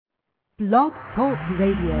Blog Talk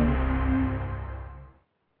Radio.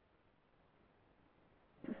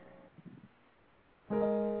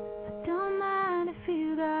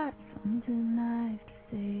 Something nice to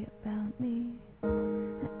say about me.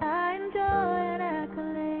 I enjoy an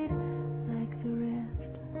accolade like the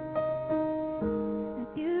rest. If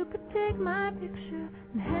you could take my picture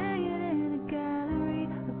and hang it in a gallery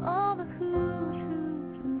of all the who's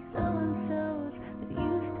and so-and-sos that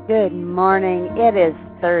used to. Good morning. It is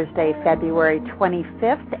Thursday, February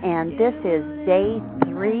 25th, and this is day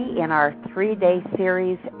 3 in our 3-day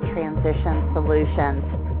series, Transition Solutions.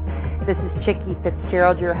 This is Chicke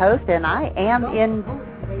Fitzgerald, your host, and I am in...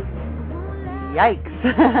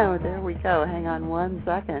 Yikes. There we go. Hang on one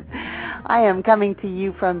second. I am coming to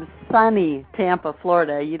you from sunny Tampa,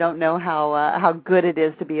 Florida. You don't know how good it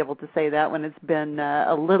is to be able to say that when it's been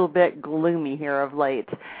a little bit gloomy here of late.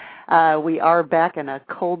 We are back in a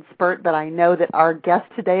cold spurt, but I know that our guest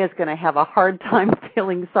today is going to have a hard time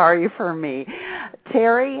feeling sorry for me.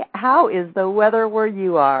 Terry, how is the weather where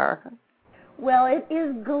you are? Well, it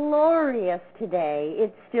is glorious today.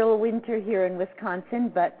 It's still winter here in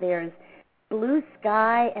Wisconsin, but there's blue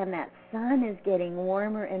sky, and that sun is getting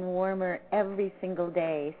warmer and warmer every single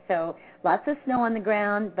day. So lots of snow on the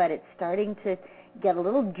ground, but it's starting to get a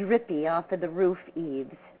little drippy off of the roof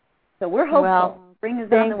eaves. So we're hopeful. Well, spring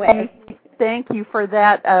is on the way. Thank you for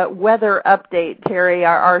that weather update, Terry.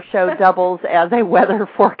 Our show doubles as a weather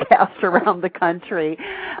forecast around the country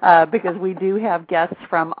because we do have guests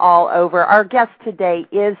from all over. Our guest today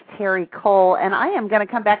is Terry Kohl, and I am going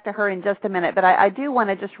to come back to her in just a minute, but I do want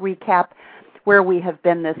to just recap where we have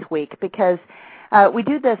been this week because we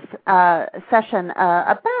do this session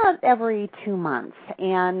about every 2 months,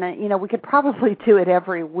 and, you know, we could probably do it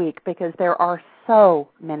every week because there are so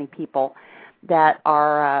many people that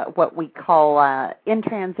are what we call in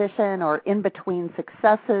transition or in between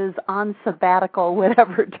successes, on sabbatical,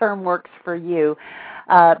 whatever term works for you,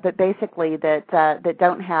 but basically that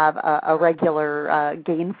don't have a regular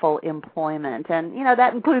gainful employment. And, you know,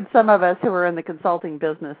 that includes some of us who are in the consulting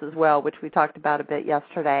business as well, which we talked about a bit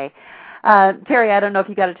yesterday. Terry, I don't know if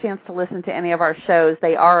you got a chance to listen to any of our shows.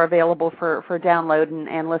 They are available for download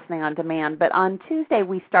and listening on demand. But on Tuesday,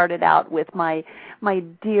 we started out with my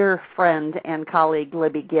dear friend and colleague,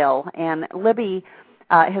 Libby Gill. And Libby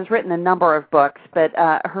has written a number of books, but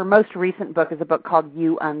her most recent book is a book called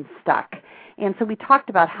You Unstuck. And so we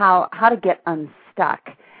talked about how to get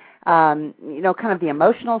unstuck. You know, kind of the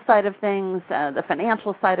emotional side of things, the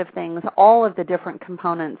financial side of things, all of the different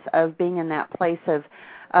components of being in that place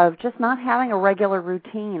of just not having a regular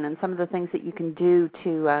routine and some of the things that you can do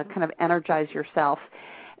to kind of energize yourself.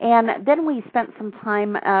 And then we spent some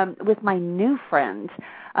time with my new friend.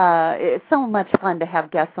 It's so much fun to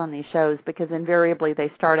have guests on these shows because invariably they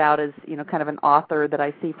start out as, you know, kind of an author that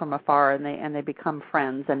I see from afar and they become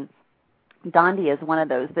friends. And Dondi is one of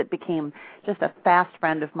those that became just a fast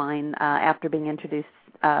friend of mine after being introduced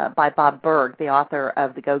by Bob Berg, the author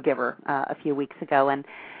of The Go-Giver, a few weeks ago. And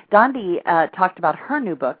Dondi talked about her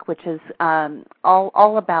new book, which is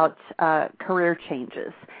all about career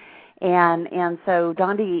changes. And so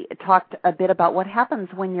Dondi talked a bit about what happens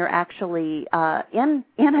when you're actually in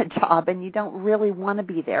a job and you don't really want to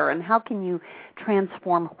be there, and how can you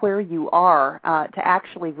transform where you are to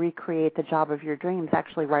actually recreate the job of your dreams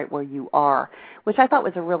actually right where you are, which I thought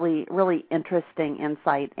was a really, really interesting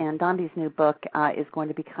insight. And Dondi's new book is going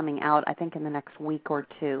to be coming out, I think, in the next week or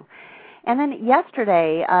two. And then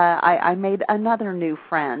yesterday, I made another new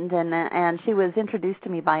friend, and she was introduced to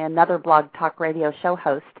me by another Blog Talk Radio show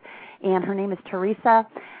host, and her name is Teresa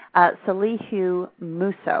Salihu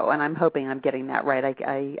Musso, and I'm hoping I'm getting that right.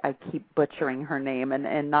 I keep butchering her name,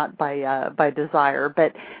 and not by desire,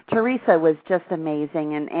 but Teresa was just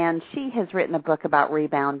amazing, and she has written a book about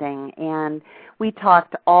rebounding, and we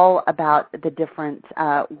talked all about the different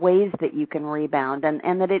ways that you can rebound,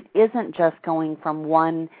 and that it isn't just going from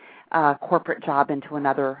one corporate job into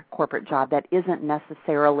another corporate job. That isn't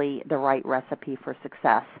necessarily the right recipe for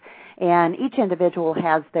success. And each individual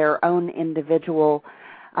has their own individual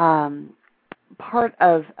part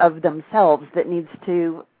of themselves that needs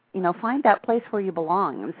to, you know, find that place where you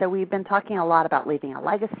belong. And so we've been talking a lot about leaving a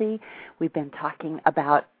legacy. We've been talking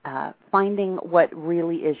about finding what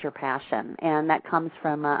really is your passion. And that comes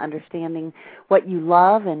from understanding what you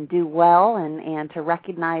love and do well, and to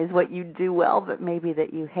recognize what you do well but maybe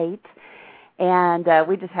that you hate. And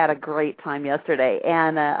we just had a great time yesterday.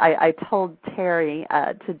 And I told Terry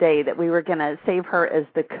today that we were going to save her as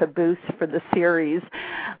the caboose for the series,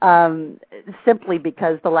 simply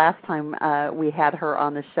because the last time we had her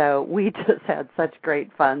on the show, we just had such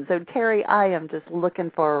great fun. So, Terry, I am just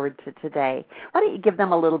looking forward to today. Why don't you give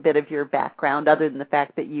them a little bit of your background, other than the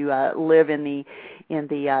fact that you live in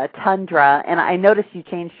the tundra? And I noticed you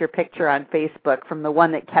changed your picture on Facebook from the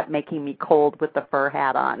one that kept making me cold with the fur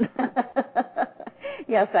hat on.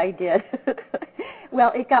 Yes, I did.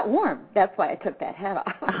 Well, it got warm. That's why I took that hat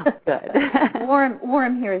off. Oh, good.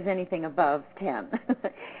 Warm here is anything above 10.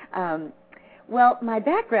 Well, my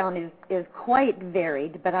background is quite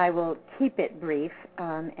varied, but I will keep it brief,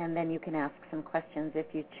 and then you can ask some questions if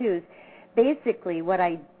you choose. Basically, what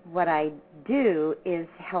I do is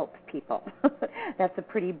help people. That's a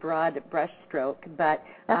pretty broad brushstroke, but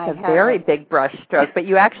that's a very big brushstroke. But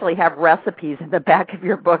you actually have recipes in the back of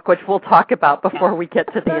your book, which we'll talk about before we get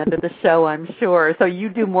to the end of the show, I'm sure. So you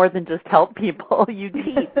do more than just help people; you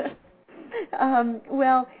teach.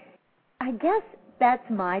 Well, I guess that's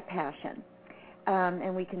my passion.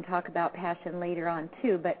 And we can talk about passion later on,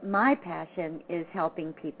 too. But my passion is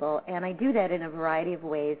helping people, and I do that in a variety of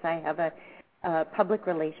ways. I have a public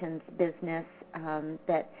relations business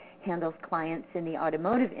that handles clients in the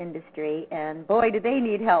automotive industry, and boy, do they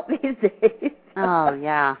need help these days. Oh,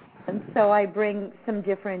 yeah. And so I bring some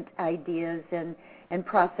different ideas and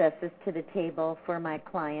processes to the table for my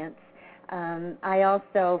clients. I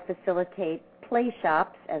also facilitate play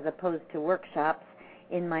shops as opposed to workshops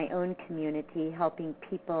in my own community, helping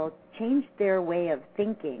people change their way of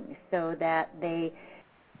thinking so that they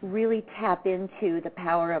really tap into the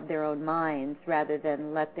power of their own minds rather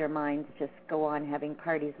than let their minds just go on having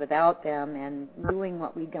parties without them and doing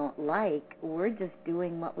what we don't like. We're just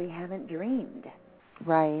doing what we haven't dreamed.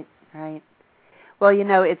 Right, right. Well, you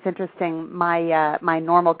know, it's interesting. My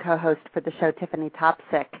normal co-host for the show, Tiffany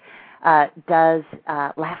Topsick, does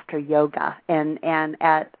laughter yoga, and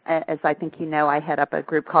as I think you know, I head up a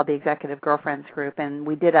group called the Executive Girlfriends Group, and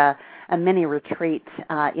we did a mini retreat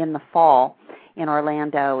in the fall in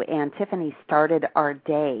Orlando, and Tiffany started our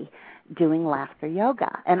day doing laughter yoga.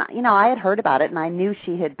 And, you know, I had heard about it, and I knew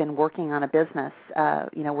she had been working on a business,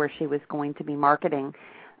 where she was going to be marketing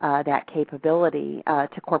that capability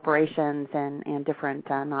to corporations and different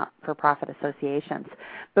not-for-profit associations.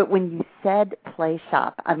 But when you said play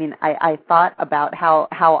shop, I mean, I thought about how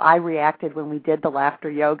I reacted when we did the laughter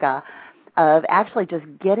yoga, of actually just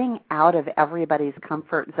getting out of everybody's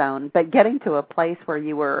comfort zone, but getting to a place where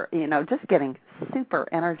you were, you know, just getting super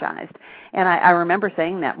energized. And I remember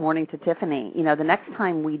saying that morning to Tiffany, you know, the next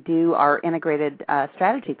time we do our integrated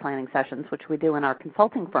strategy planning sessions, which we do in our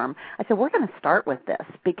consulting firm, I said, we're going to start with this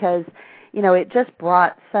because, you know, it just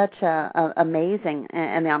brought such a amazing,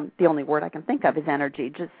 and the only word I can think of is energy,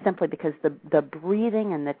 just simply because the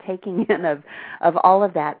breathing and the taking in of all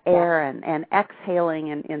of that air and exhaling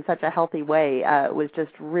in such a healthy way was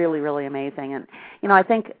just really, really amazing. And, you know, I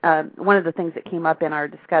think one of the things that came up in our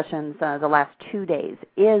discussions the last 2 days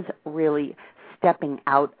is really stepping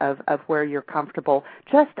out of where you're comfortable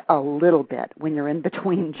just a little bit when you're in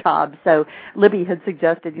between jobs. So Libby had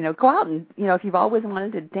suggested, you know, go out and, you know, if you've always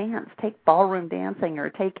wanted to dance, take ballroom dancing or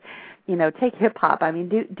take hip hop. I mean,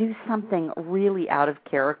 do something really out of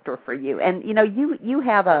character for you. And, you know, you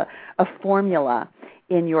have a formula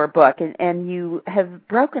in your book, and you have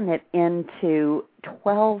broken it into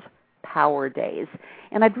 12 power days.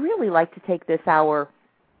 And I'd really like to take this hour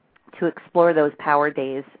to explore those power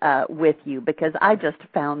days with you, because I just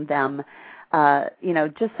found them,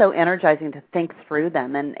 just so energizing to think through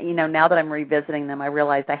them. And, you know, now that I'm revisiting them, I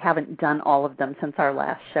realize I haven't done all of them since our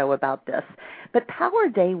last show about this. But Power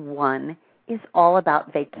Day 1 is all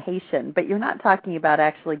about vacation, but you're not talking about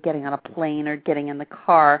actually getting on a plane or getting in the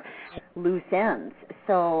car. Loose ends.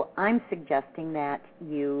 So I'm suggesting that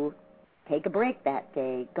you take a break that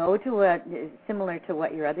day. Go to similar to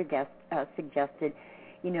what your other guest suggested,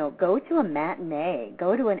 you know, go to a matinee,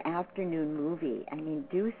 go to an afternoon movie. I mean,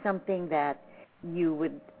 do something that you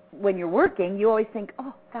would, when you're working, you always think,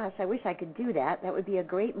 oh, gosh, I wish I could do that. That would be a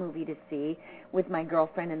great movie to see with my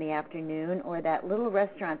girlfriend in the afternoon, or that little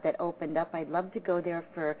restaurant that opened up. I'd love to go there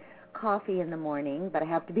for coffee in the morning, but I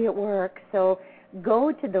have to be at work. So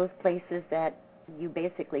go to those places that you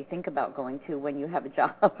basically think about going to when you have a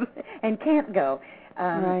job and can't go.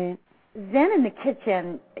 Right. Then in the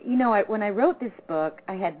kitchen, you know, when I wrote this book,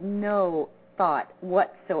 I had no thought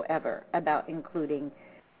whatsoever about including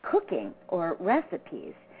cooking or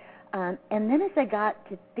recipes. And then as I got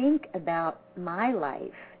to think about my life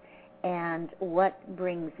and what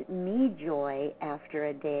brings me joy after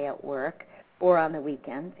a day at work, or on the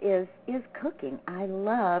weekends is cooking. I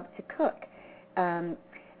love to cook.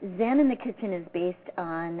 Zen in the Kitchen is based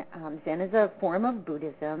on, Zen is a form of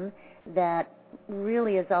Buddhism that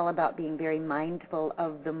really is all about being very mindful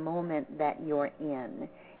of the moment that you're in.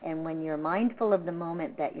 And when you're mindful of the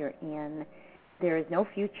moment that you're in, there is no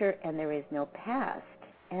future and there is no past.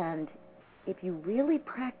 And if you really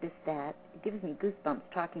practice that, it gives me goosebumps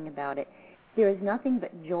talking about it, there is nothing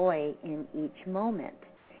but joy in each moment.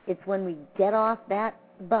 It's when we get off that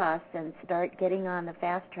bus and start getting on the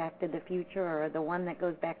fast track to the future or the one that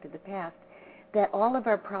goes back to the past that all of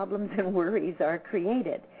our problems and worries are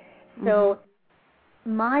created. So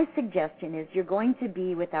my suggestion is you're going to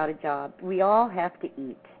be without a job. We all have to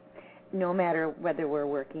eat, no matter whether we're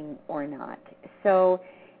working or not. So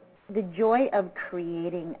the joy of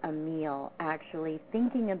creating a meal, actually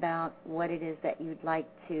thinking about what it is that you'd like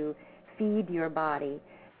to feed your body,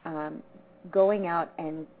 going out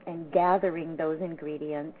and gathering those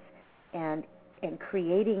ingredients and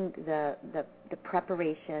creating the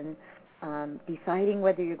preparation, deciding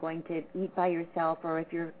whether you're going to eat by yourself or if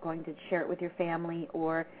you're going to share it with your family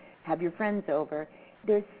or have your friends over.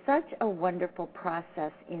 There's such a wonderful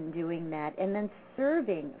process in doing that. And then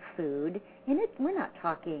serving food, and we're not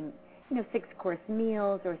talking, 6-course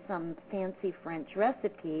meals or some fancy French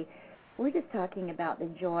recipe. We're just talking about the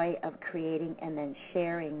joy of creating and then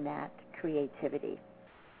sharing that creativity.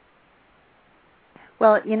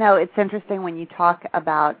 Well, it's interesting when you talk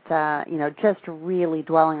about, just really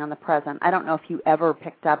dwelling on the present. I don't know if you ever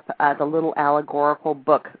picked up the little allegorical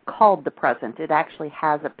book called The Present. It actually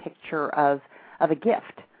has a picture of a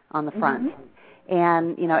gift on the front.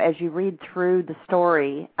 And, as you read through the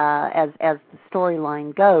story, as the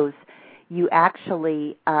storyline goes, you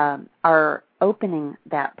actually are opening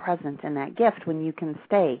that present and that gift when you can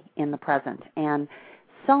stay in the present. And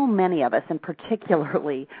so many of us, and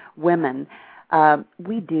particularly women,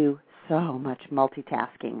 we do so much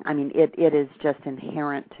multitasking. I mean, it is just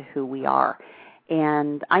inherent to who we are.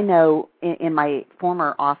 And I know in my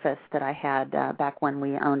former office that I had back when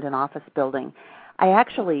we owned an office building, I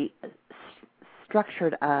actually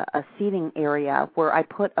structured a seating area where I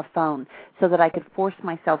put a phone so that I could force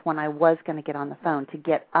myself when I was going to get on the phone to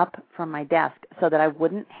get up from my desk so that I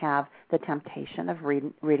wouldn't have the temptation of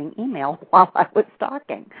reading email while I was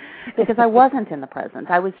talking, because I wasn't in the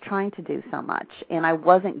present. I was trying to do so much, and I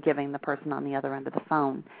wasn't giving the person on the other end of the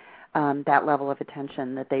phone that level of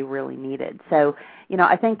attention that they really needed. So,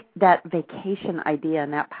 I think that vacation idea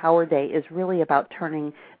and that power day is really about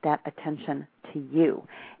turning that attention to you.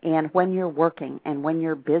 And when you're working and when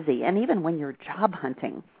you're busy and even when you're job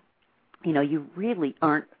hunting, you really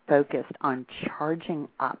aren't focused on charging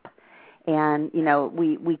up. And,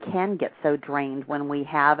 we can get so drained when we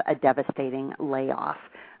have a devastating layoff.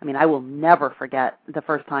 I mean, I will never forget the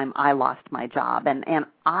first time I lost my job, and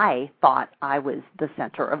I thought I was the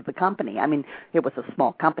center of the company. I mean, it was a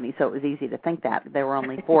small company, so it was easy to think that. There were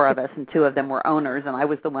only 4 of us, and 2 of them were owners, and I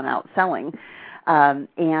was the one out selling. And,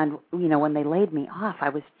 when they laid me off, I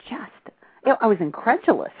was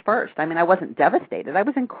incredulous first. I mean, I wasn't devastated. I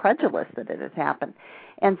was incredulous that it had happened.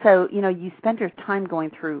 And so, you spend your time going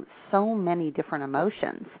through so many different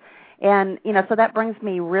emotions. And, so that brings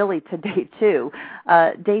me really to day 2.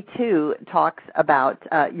 Day 2 talks about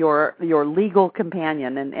your legal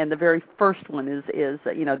companion, and the very first one is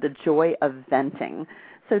the joy of venting.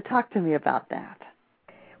 So talk to me about that.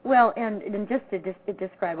 Well, and just to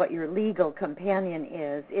describe what your legal companion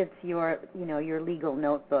is, it's your legal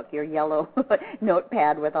notebook, your yellow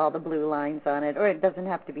notepad with all the blue lines on it, or it doesn't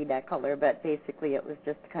have to be that color, but basically it was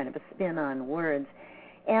just kind of a spin on words.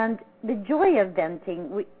 And the joy of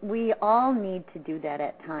venting, we all need to do that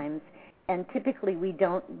at times, and typically we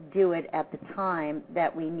don't do it at the time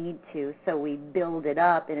that we need to, so we build it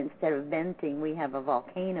up, and instead of venting, we have a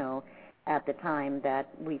volcano at the time that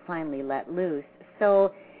we finally let loose.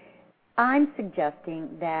 So I'm suggesting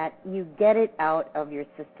that you get it out of your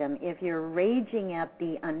system. If you're raging at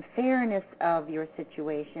the unfairness of your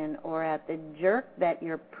situation or at the jerk that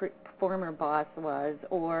your former boss was,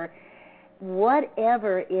 or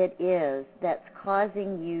whatever it is that's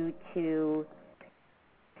causing you to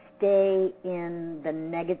stay in the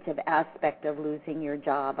negative aspect of losing your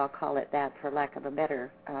job, I'll call it that for lack of a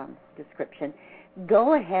better description,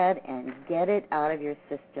 go ahead and get it out of your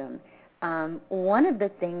system. One of the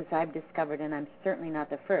things I've discovered, and I'm certainly not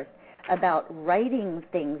the first, about writing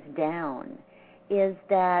things down is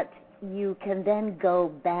that you can then go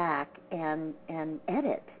back and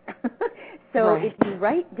edit. So right. If you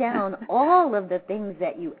write down all of the things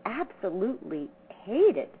that you absolutely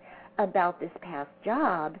hated about this past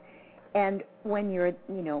job, And when you're,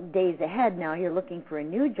 days ahead now, you're looking for a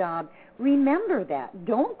new job, remember that.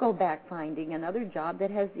 Don't go back finding another job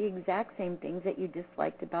that has the exact same things that you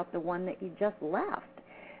disliked about the one that you just left.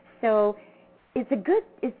 So it's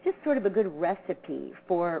just sort of a good recipe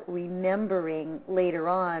for remembering later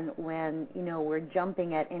on when, we're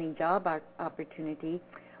jumping at any job opportunity.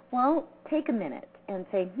 Well, take a minute and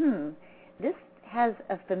say, this has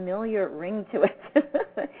a familiar ring to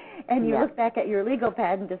it. And you look back at your legal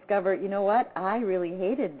pad and discover, you know what, I really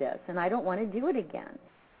hated this and I don't want to do it again.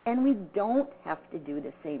 And we don't have to do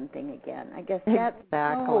the same thing again. I guess that's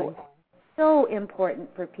so important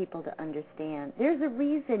for people to understand. There's a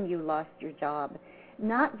reason you lost your job,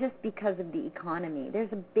 not just because of the economy.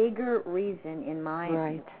 There's a bigger reason in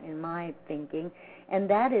my thinking, and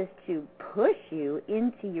that is to push you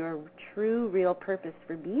into your true, real purpose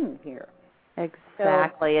for being here.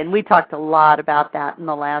 Exactly, and we talked a lot about that in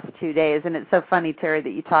the last 2 days, and it's so funny, Terry,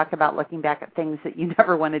 that you talk about looking back at things that you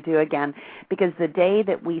never want to do again, because the day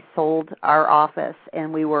that we sold our office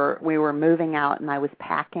and we were moving out and I was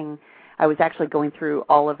packing, I was actually going through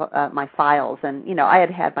all of my files, and, I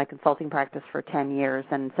had my consulting practice for 10 years,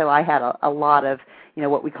 and so I had a lot of,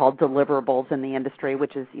 what we call deliverables in the industry,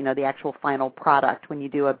 which is, the actual final product when you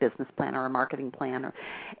do a business plan or a marketing plan.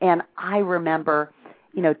 And I remember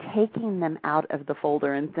taking them out of the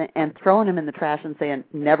folder and throwing them in the trash and saying,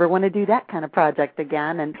 never want to do that kind of project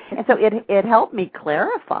again. And so it helped me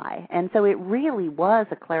clarify. And so it really was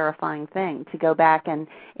a clarifying thing to go back and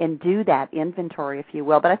do that inventory, if you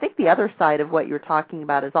will. But I think the other side of what you're talking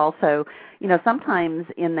about is also, sometimes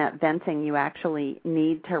in that venting you actually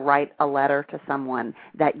need to write a letter to someone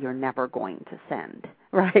that you're never going to send.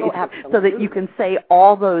 Right, so that you can say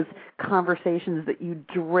all those conversations that you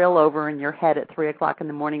drill over in your head at 3 o'clock in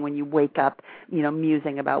the morning when you wake up,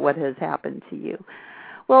 musing about what has happened to you.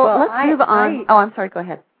 Well, let's move on. I'm sorry, go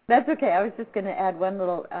ahead. That's okay. I was just going to add one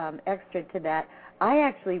little extra to that. I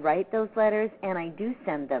actually write those letters, and I do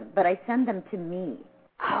send them, but I send them to me.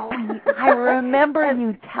 Oh, I remember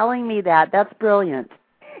you telling me that. That's brilliant.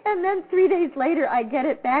 And then 3 days later, I get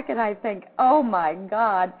it back, and I think, oh, my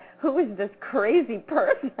God, who is this crazy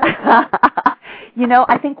person?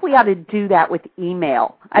 I think we ought to do that with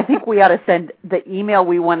email. I think we ought to send the email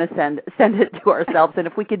we want to send it to ourselves. And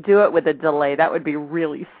if we could do it with a delay, that would be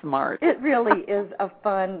really smart. It really is a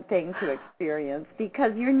fun thing to experience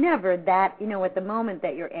because you're never that, at the moment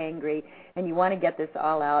that you're angry and you want to get this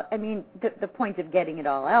all out. I mean, the point of getting it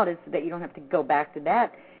all out is so that you don't have to go back to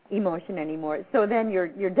that emotion anymore. So then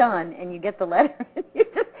you're done and you get the letter.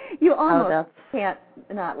 you almost can't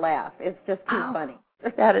not laugh. It's just too funny.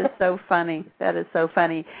 That is so funny. That is so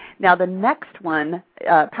funny. Now the next one,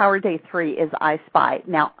 Power Day 3, is I Spy.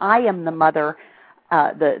 Now I am the mother,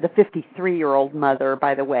 the 53-year-old mother,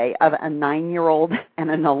 by the way, of a 9-year-old and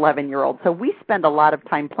an 11-year-old. So we spend a lot of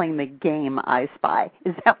time playing the game I Spy.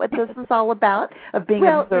 Is that what this is all about, of being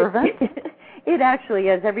observant? It actually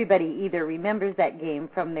is. Everybody either remembers that game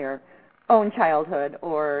from their own childhood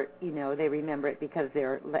or, they remember it because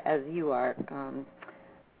they're, as you are,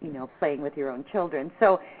 playing with your own children.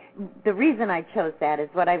 So the reason I chose that is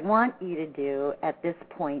what I want you to do at this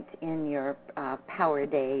point in your Power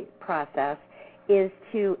Day process is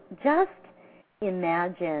to just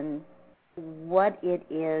imagine what it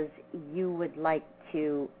is you would like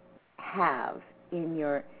to have in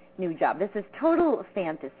your new job. This is total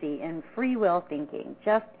fantasy and free will thinking.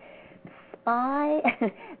 Just spy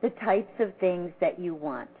the types of things that you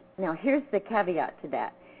want. Now, here's the caveat to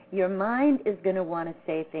that. Your mind is going to want to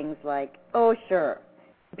say things like, oh, sure,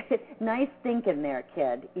 nice thinking there,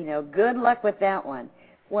 kid. Good luck with that one.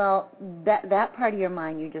 Well, that part of your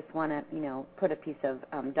mind you just want to, put a piece of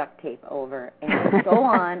duct tape over and go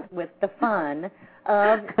on with the fun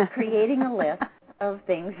of creating a list of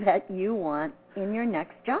things that you want in your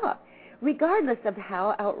next job, regardless of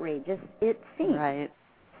how outrageous it seems. Right.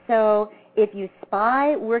 So if you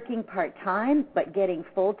spy working part-time but getting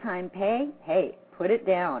full-time pay, hey, put it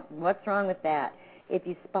down. What's wrong with that? If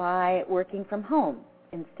you spy working from home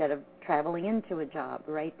instead of traveling into a job,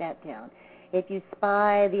 write that down. If you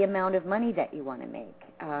spy the amount of money that you want to make,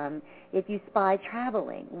 if you spy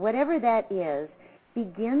traveling, whatever that is,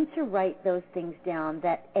 begin to write those things down,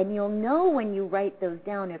 and you'll know when you write those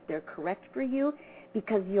down if they're correct for you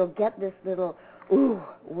because you'll get this little, ooh,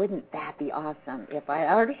 wouldn't that be awesome if I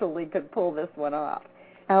actually could pull this one off.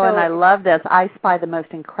 Oh, and I love this. I Spy the most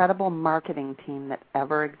incredible marketing team that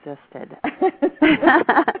ever existed.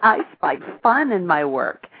 I spy fun in my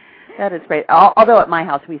work. That is great. Although at my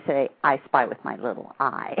house we say, I spy with my little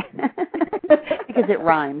eye. Because it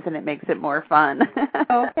rhymes and it makes it more fun.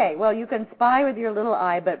 Okay, well, you can spy with your little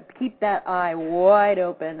eye, but keep that eye wide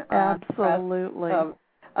open. Absolutely.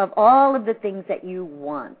 Of all of the things that you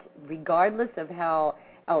want, regardless of how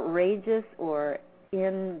outrageous or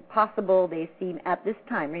impossible they seem at this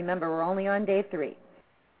time. Remember, we're only on day 3.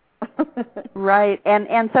 Right,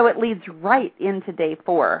 and so it leads right into day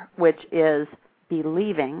 4, which is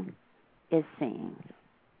believing is seeing.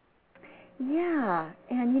 Yeah,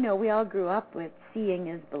 and we all grew up with seeing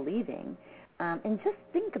is believing. And just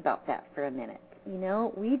think about that for a minute.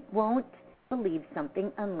 We won't believe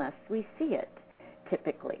something unless we see it,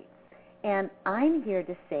 typically. And I'm here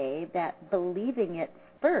to say that believing it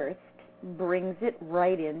first brings it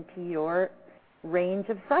right into your range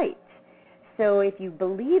of sight. So if you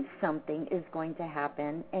believe something is going to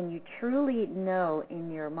happen and you truly know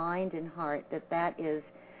in your mind and heart that is,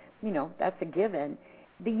 that's a given,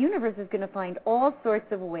 the universe is going to find all sorts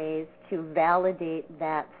of ways to validate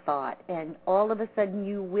that thought. And all of a sudden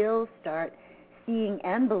you will start seeing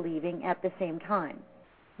and believing at the same time.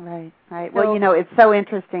 Right. So, well, it's so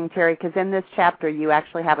interesting, Terry, because in this chapter you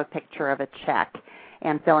actually have a picture of a check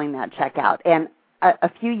and filling that check out. And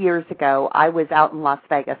a few years ago, I was out in Las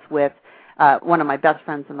Vegas with one of my best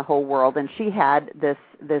friends in the whole world, and she had this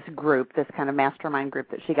group, this kind of mastermind group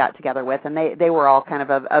that she got together with, and they were all kind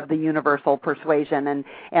of the universal persuasion.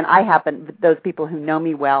 And I happen, those people who know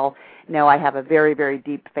me well know I have a very, very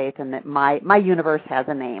deep faith in that my universe has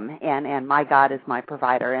a name, and my God is my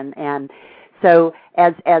provider. And so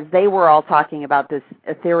as they were all talking about this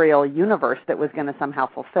ethereal universe that was going to somehow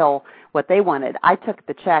fulfill what they wanted, I took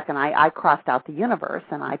the check and I crossed out the universe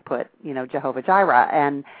and I put, Jehovah Jireh.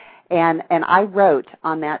 And I wrote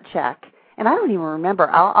on that check, and I don't even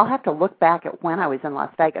remember, I'll have to look back at when I was in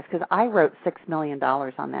Las Vegas, because I wrote $6 million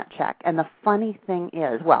on that check. And the funny thing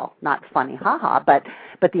is, well, not funny, haha, but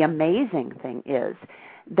the amazing thing is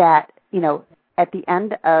that, at the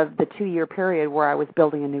end of the 2-year period where I was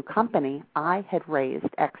building a new company, I had raised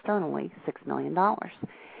externally $6 million.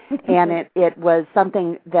 And it was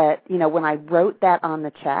something that, when I wrote that on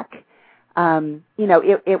the check,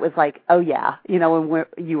 it was like, oh yeah, when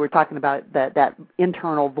you were talking about that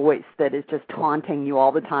internal voice that is just taunting you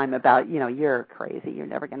all the time about, you're crazy, you're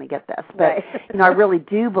never going to get this. But, right. I really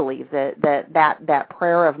do believe that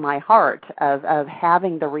prayer of my heart of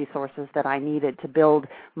having the resources that I needed to build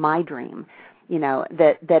my dream,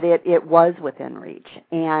 that it was within reach.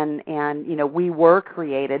 And we were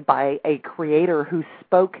created by a creator who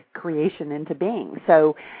spoke creation into being.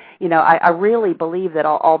 So, I really believe that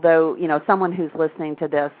although, someone who's listening to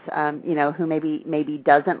this, who maybe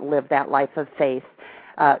doesn't live that life of faith,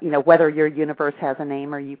 whether your universe has a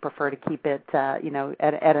name or you prefer to keep it,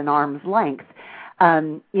 at an arm's length,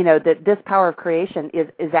 that this power of creation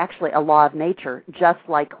is actually a law of nature, just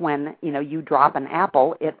like when, you drop an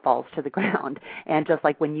apple, it falls to the ground. And just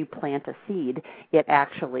like when you plant a seed, it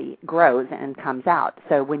actually grows and comes out.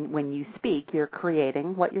 So when you speak, you're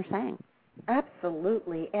creating what you're saying.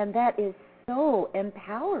 Absolutely, and that is so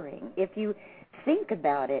empowering. If you think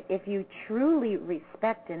about it, if you truly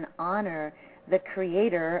respect and honor the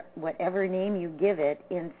Creator, whatever name you give it,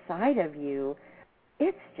 inside of you,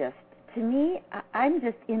 it's just, to me, I'm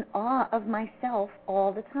just in awe of myself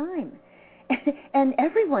all the time. And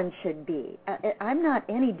everyone should be. I'm not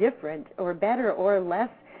any different or better or less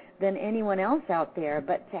than anyone else out there,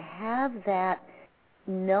 but to have that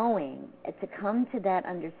knowing, to come to that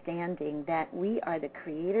understanding that we are the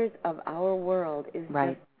creators of our world is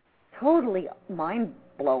right. Just totally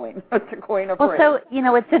mind-blowing, to coin a phrase. Well,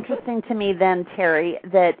 so, it's interesting to me then, Terry,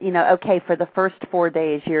 that, okay, for the first 4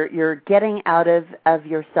 days, you're getting out of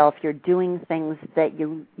yourself, you're doing things that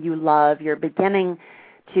you love, you're beginning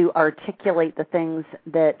to articulate the things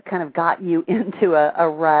that kind of got you into a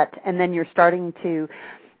rut, and then you're starting to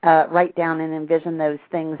write down and envision those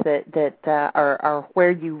things that are where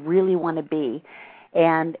you really want to be,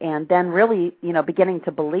 and then really, beginning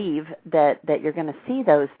to believe that you're going to see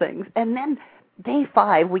those things. And then day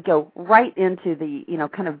 5, we go right into the,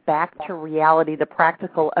 kind of back to reality, the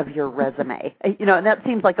practical of your resume. And that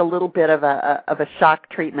seems like a little bit of a shock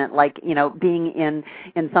treatment, like, being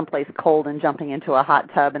in someplace cold and jumping into a hot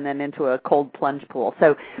tub and then into a cold plunge pool.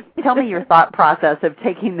 So tell me your thought process of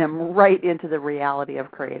taking them right into the reality of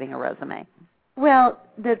creating a resume. Well,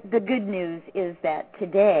 the good news is that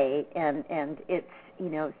today, and it's,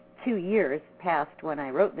 2 years past when I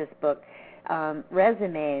wrote this book,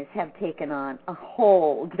 resumes have taken on a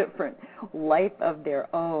whole different life of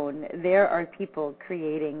their own. There are people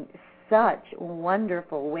creating such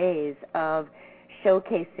wonderful ways of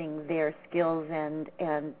showcasing their skills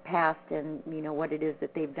and past and what it is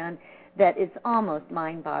that they've done, that it's almost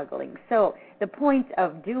mind-boggling. So the point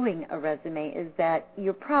of doing a resume is that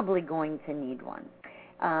you're probably going to need one,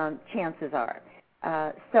 chances are.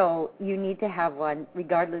 So you need to have one,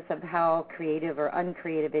 regardless of how creative or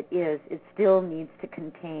uncreative it is. It still needs to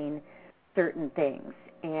contain certain things.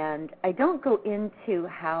 And I don't go into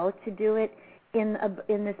how to do it in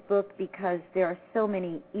this book because there are so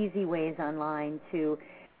many easy ways online to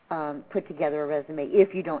put together a resume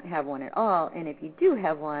if you don't have one at all. And if you do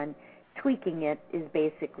have one, tweaking it is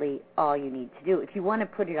basically all you need to do. If you want to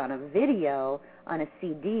put it on a video, on a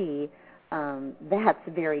CD, that's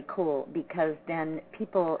very cool because then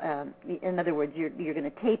people, in other words, you're going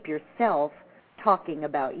to tape yourself talking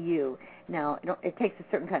about you. Now, it takes a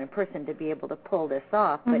certain kind of person to be able to pull this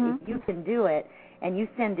off, but if you can do it and you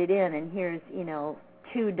send it in and here's,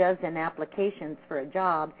 24 applications for a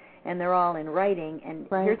job and they're all in writing and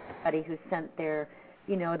here's somebody who sent their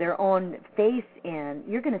own face in,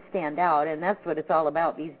 you're going to stand out, and that's what it's all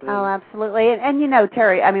about these days. Oh, absolutely. And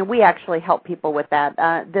Terry, I mean, we actually help people with that.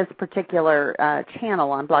 This particular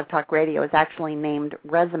channel on Blog Talk Radio is actually named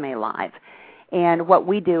Resume Live. And what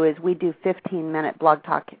we do is we do 15-minute Blog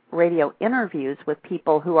Talk Radio interviews with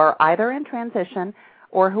people who are either in transition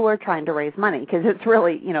or who are trying to raise money, because it's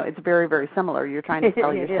really, it's very, very similar. You're trying to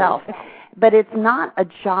sell yourself. But it's not a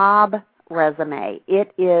job resume.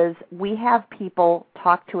 It is, we have people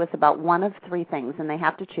talk to us about one of three things, and they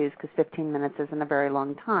have to choose because 15 minutes isn't a very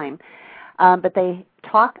long time. But they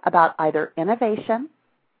talk about either innovation,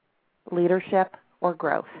 leadership, or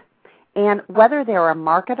growth. And whether they're a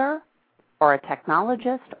marketer or a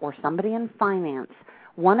technologist or somebody in finance,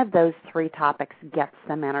 one of those three topics gets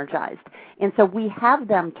them energized. And so we have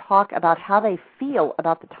them talk about how they feel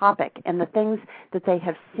about the topic and the things that they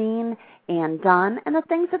have seen and done and the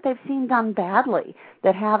things that they've seen done badly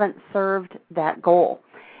that haven't served that goal.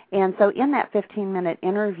 And so in that 15-minute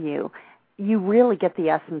interview, you really get the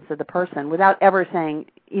essence of the person without ever saying,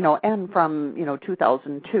 and from,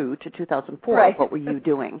 2002 to 2004, what were you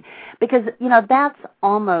doing? Because, that's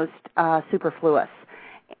almost superfluous.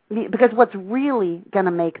 Because what's really going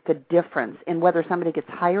to make the difference in whether somebody gets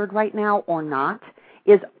hired right now or not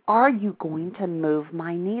is, are you going to move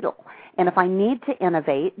my needle? And if I need to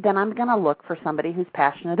innovate, then I'm going to look for somebody who's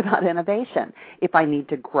passionate about innovation. If I need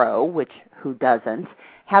to grow, which who doesn't,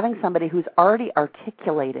 having somebody who's already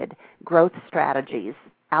articulated growth strategies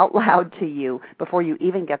out loud to you before you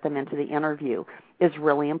even get them into the interview is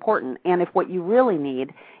really important. And if what you really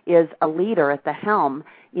need is a leader at the helm,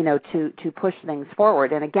 to push things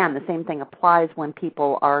forward. And again, the same thing applies when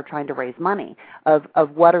people are trying to raise money of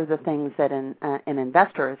what are the things that an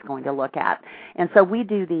investor is going to look at. And so we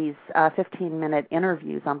do these 15-minute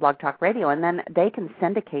interviews on Blog Talk Radio, and then they can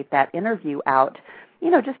syndicate that interview out,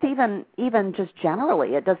 just even just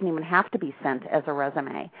generally. It doesn't even have to be sent as a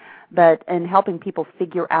resume. But in helping people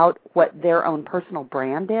figure out what their own personal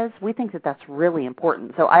brand is, we think that that's really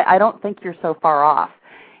important. So I don't think you're so far off.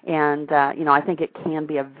 And, I think it can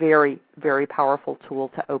be a very, very powerful tool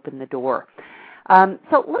to open the door.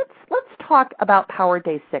 So let's talk about Power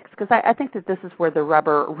Day 6, because I think that this is where the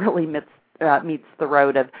rubber really meets the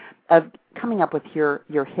road of coming up with your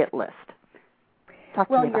hit list. Talk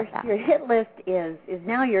to me about that. Your hit list is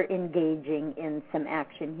now you're engaging in some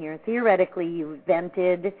action here. Theoretically, you've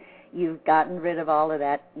vented, you've gotten rid of all of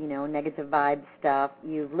that, negative vibe stuff.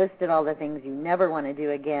 You've listed all the things you never want to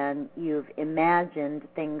do again. You've imagined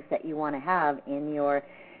things that you want to have in your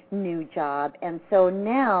new job. And so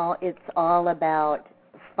now it's all about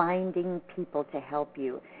finding people to help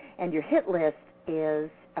you. And your hit list is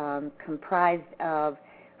comprised of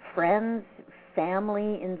friends,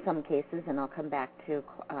 family in some cases, and I'll come back to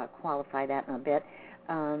qualify that in a bit,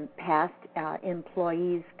 past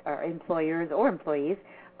employees or employers or employees,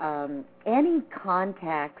 any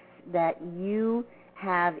contacts that you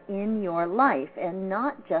have in your life and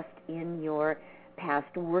not just in your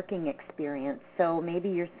past working experience. So maybe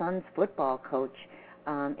your son's football coach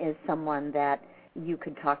is someone that you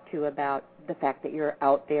could talk to about the fact that you're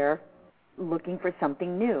out there looking for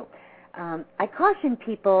something new. I caution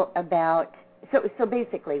people about, so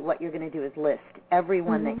basically what you're going to do is list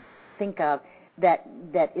everyone that you think of that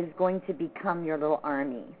is going to become your little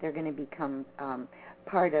army. They're going to become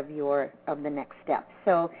part of the next step.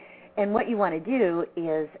 So, and what you want to do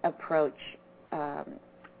is approach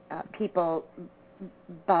people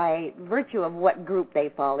by virtue of what group they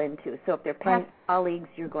fall into. So if they're past colleagues,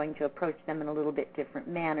 you're going to approach them in a little bit different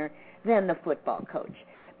manner than the football coach.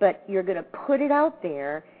 But you're going to put it out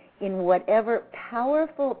there in whatever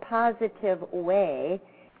powerful, positive way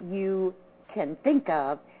you can think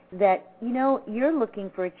of that, you're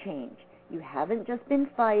looking for a change. You haven't just been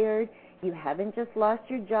fired. You haven't just lost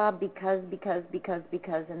your job because,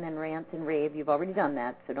 and then rant and rave. You've already done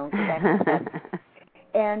that, so don't go back to that.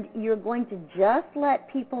 And you're going to just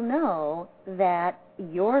let people know that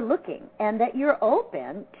you're looking and that you're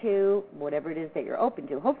open to whatever it is that you're open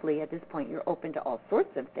to. Hopefully, at this point, you're open to all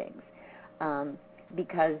sorts of things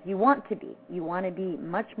because you want to be. You want to be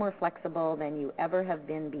much more flexible than you ever have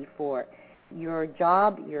been before. Your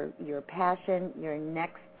job, your passion, your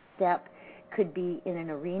next step could be in an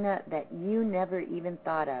arena that you never even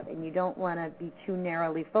thought of, and you don't want to be too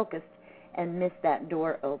narrowly focused and miss that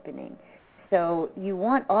door opening. So you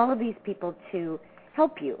want all of these people to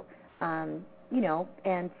help you, and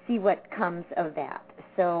see what comes of that.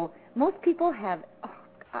 So most people have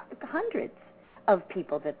hundreds of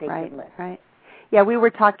people that they can list. Right. Yeah, we were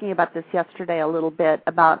talking about this yesterday a little bit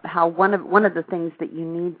about how one of the things that you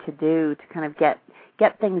need to do to kind of get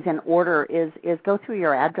things in order is go through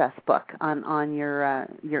your address book on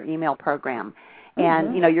your email program,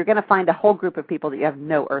 and you're going to find a whole group of people that you have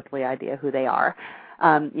no earthly idea who they are.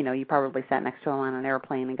 You probably sat next to them on an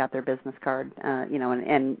airplane and got their business card,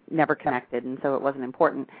 and never connected, and so it wasn't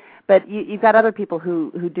important. But you've got other people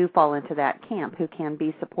who do fall into that camp, who can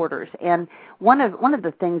be supporters. And one of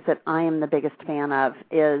the things that I am the biggest fan of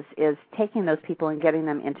is taking those people and getting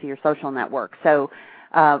them into your social network. So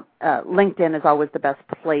LinkedIn is always the best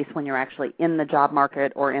place when you're actually in the job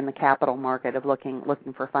market or in the capital market of looking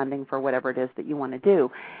for funding for whatever it is that you want to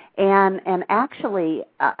do. And actually,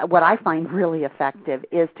 what I find really effective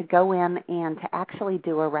is to go in and to actually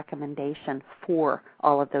do a recommendation for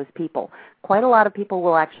all of those people. Quite a lot of people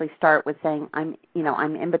will actually start with saying, I'm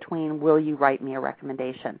in between, will you write me a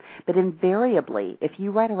recommendation? But invariably, if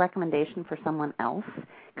you write a recommendation for someone else,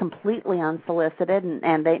 completely unsolicited,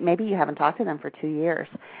 and maybe you haven't talked to them for 2 years,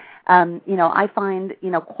 I find,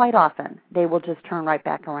 quite often they will just turn right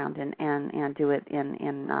back around and do it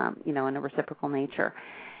in a reciprocal nature.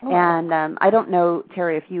 Oh. And I don't know,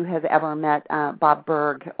 Terry, if you have ever met Bob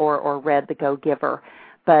Berg or read The Go-Giver,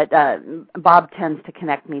 but Bob tends to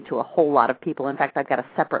connect me to a whole lot of people. In fact, I've got a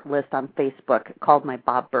separate list on Facebook called my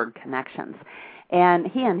Bob Berg Connections. And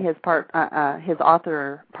he and his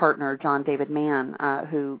author partner, John David Mann,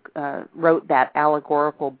 who wrote that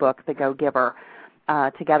allegorical book, The Go-Giver,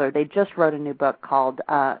 together, they just wrote a new book called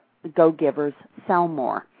Go-Givers Sell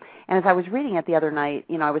More. And as I was reading it the other night,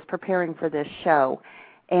 I was preparing for this show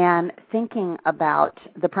and thinking about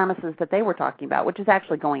the premises that they were talking about, which is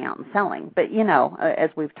actually going out and selling. But, as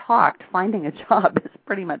we've talked, finding a job is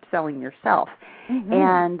pretty much selling yourself. Mm-hmm.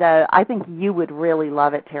 And I think you would really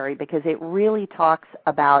love it, Terry, because it really talks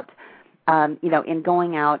about, in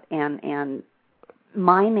going out and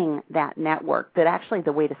mining that network, that actually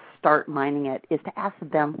the way to start mining it is to ask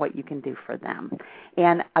them what you can do for them.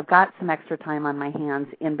 And I've got some extra time on my hands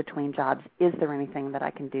in between jobs. Is there anything that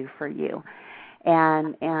I can do for you?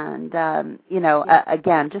 And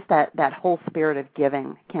again, just that whole spirit of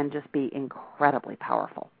giving can just be incredibly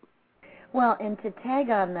powerful. Well, and to tag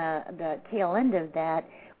on the tail end of that,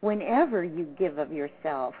 whenever you give of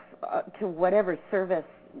yourself to whatever service,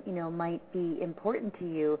 might be important to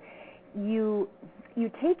you, you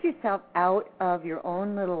take yourself out of your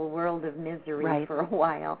own little world of misery for a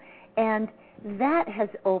while. And that has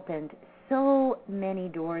opened so many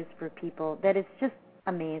doors for people that it's just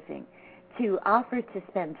amazing. To offer to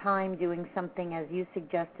spend time doing something, as you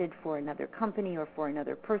suggested, for another company or for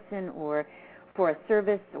another person or for a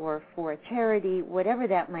service or for a charity, whatever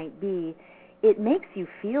that might be, it makes you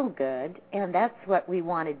feel good, and that's what we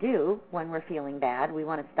want to do when we're feeling bad. We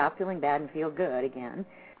want to stop feeling bad and feel good again.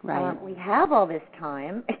 Right. We have all this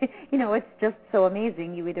time. It's just so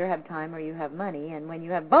amazing. You either have time or you have money, and when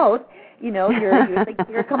you have both,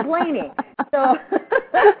 you're complaining.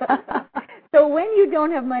 So when you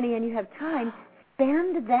don't have money and you have time,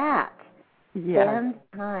 spend that. Yes. Spend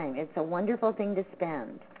time. It's a wonderful thing to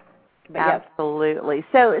spend. But absolutely.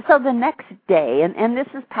 Yes. So the next day, and this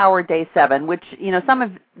is Power Day 7, which, some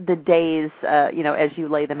of the days, as you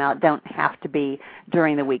lay them out, don't have to be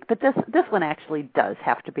during the week. But this one actually does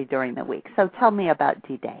have to be during the week. So tell me about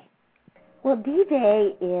D-Day. Well,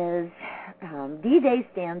 D-Day D-Day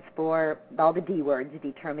stands for all the D words: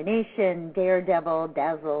 determination, daredevil,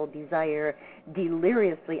 dazzle, desire,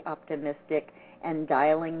 deliriously optimistic, and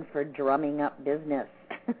dialing for drumming up business.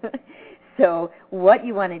 So what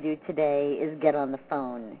you want to do today is get on the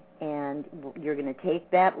phone, and you're going to take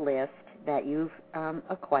that list that you've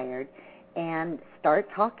acquired and start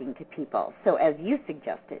talking to people. So as you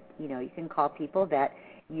suggested, you can call people that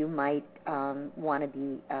you might want to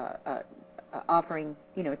be offering,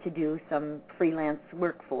 to do some freelance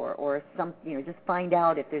work for, or some, just find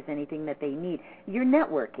out if there's anything that they need. Your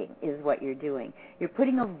networking is what you're doing. You're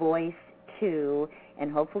putting a voice 2,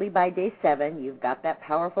 and hopefully by day 7 you've got that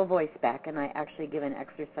powerful voice back. And I actually give an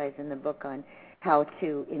exercise in the book on how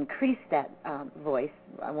to increase that voice.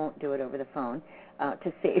 I won't do it over the phone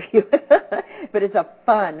to save you, but it's a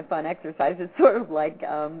fun exercise. It's sort of like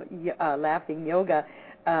laughing yoga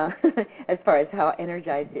as far as how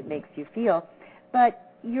energized it makes you feel.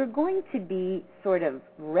 But you're going to be sort of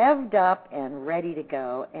revved up and ready to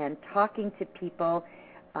go and talking to people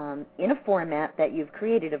in a format that you've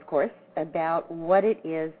created, of course, about what it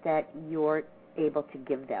is that you're able to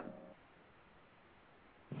give them.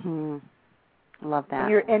 Love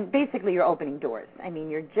that. And basically you're opening doors. I mean,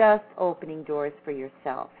 you're just opening doors for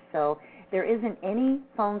yourself. So there isn't any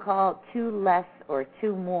phone call too less or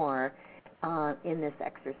too more in this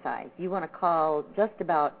exercise. You want to call just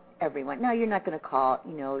about everyone. Now, you're not going to call,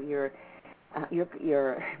 your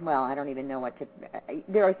well, I don't even know what to,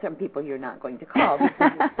 there are some people you're not going to call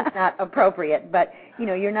because it's not appropriate, but,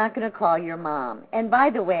 you're not going to call your mom. And by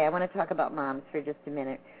the way, I want to talk about moms for just a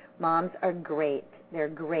minute. Moms are great. They're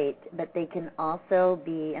great, but they can also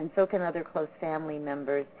be, and so can other close family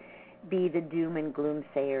members, be the doom and gloom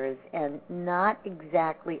sayers and not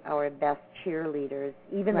exactly our best cheerleaders,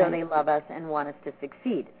 even though they love us and want us to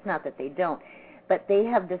succeed. It's not that they don't. But they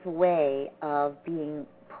have this way of being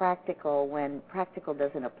practical when practical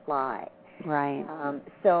doesn't apply. Right.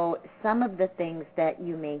 So some of the things that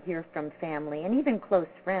you may hear from family and even close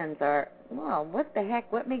friends are, well, what the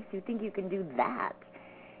heck? What makes you think you can do that?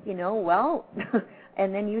 Well,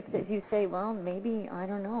 and then you say, well, maybe, I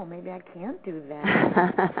don't know, maybe I can't do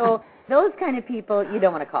that. So those kind of people you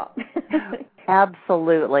don't want to call.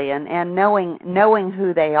 Absolutely, and knowing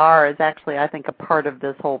who they are is actually, I think, a part of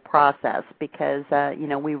this whole process because,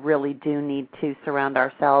 we really do need to surround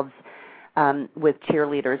ourselves with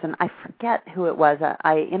cheerleaders. And I forget who it was.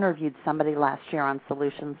 I interviewed somebody last year on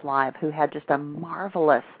Solutionz Live who had just a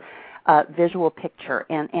marvelous visual picture,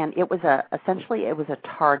 and it was essentially it was a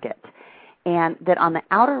target. And that on the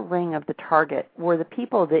outer ring of the target were the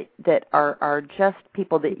people that are just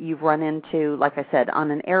people that you've run into, like I said, on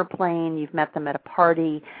an airplane, you've met them at a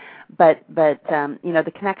party, but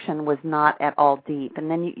the connection was not at all deep. And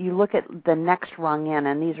then you look at the next rung in,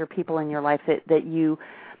 and these are people in your life that you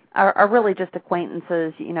are really just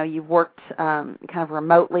acquaintances. You've worked kind of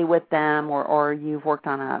remotely with them, or you've worked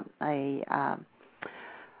on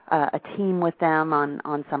a team with them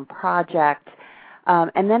on some project.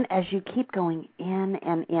 And then as you keep going in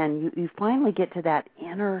and in, you finally get to that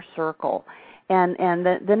inner circle. And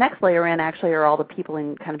the next layer in actually are all the people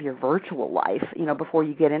in kind of your virtual life, before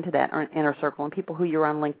you get into that inner circle, and people who you're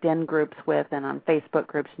on LinkedIn groups with and on Facebook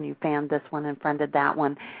groups, and you fanned this one and friended that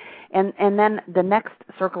one. And then the next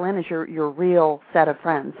circle in is your real set of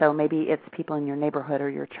friends. So maybe it's people in your neighborhood or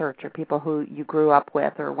your church or people who you grew up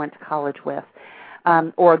with or went to college with,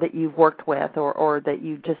 or that you've worked with or that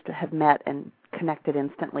you just have met and connected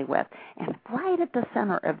instantly with. And right at the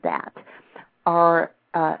center of that are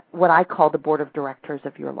what I call the board of directors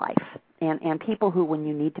of your life, and people who, when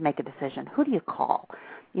you need to make a decision, who do you call?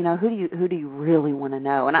 Who do you really want to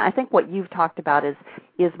know? And I think what you've talked about is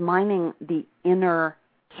mining the inner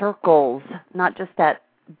circles, not just that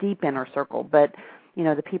deep inner circle, but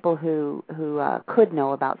the people who could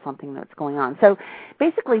know about something that's going on. So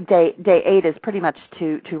basically day 8 is pretty much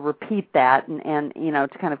to repeat that and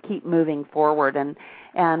to kind of keep moving forward. And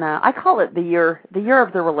I call it the year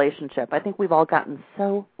of the relationship. I think we've all gotten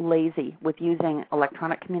so lazy with using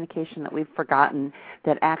electronic communication that we've forgotten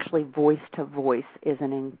that actually voice-to-voice is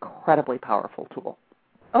an incredibly powerful tool.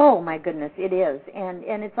 Oh, my goodness, it is. And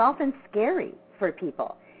it's often scary for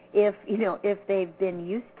people if they've been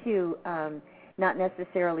used to not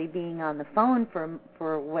necessarily being on the phone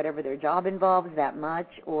for whatever their job involves that much,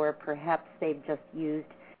 or perhaps they've just used,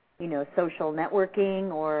 social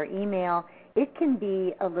networking or email. It can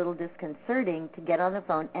be a little disconcerting to get on the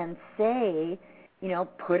phone and say,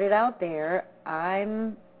 put it out there,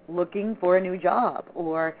 I'm looking for a new job.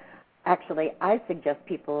 Or actually, I suggest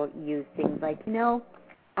people use things like,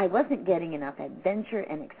 I wasn't getting enough adventure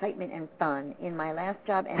and excitement and fun in my last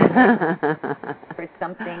job, and for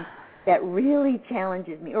something that really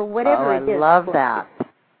challenges me, or whatever it is. I love that.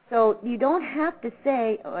 So you don't have to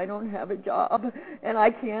say, I don't have a job, and I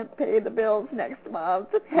can't pay the bills next month.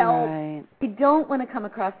 Help. Right. You don't want to come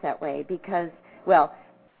across that way because, well,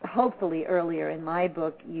 hopefully earlier in my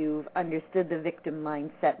book you've understood the victim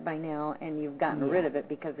mindset by now, and you've gotten rid of it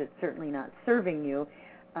because it's certainly not serving you.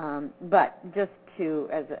 But just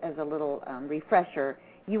as a little refresher,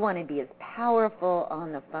 you want to be as powerful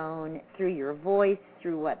on the phone through your voice,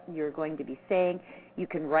 through what you're going to be saying. You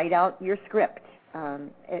can write out your script.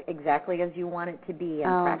 exactly as you want it to be.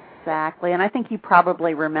 Exactly. And I think you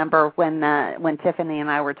probably remember when Tiffany and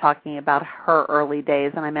I were talking about her early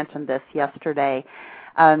days, and I mentioned this yesterday,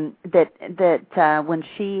 that when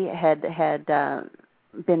she had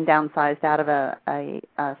been downsized out of a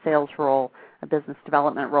sales role, a business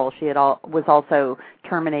development role, she was also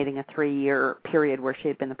terminating a 3-year period where she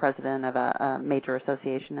had been the president of a major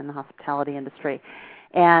association in the hospitality industry.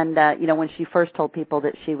 And, when she first told people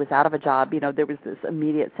that she was out of a job, there was this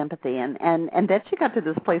immediate sympathy. And then she got to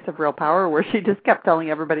this place of real power where she just kept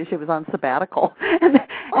telling everybody she was on sabbatical. and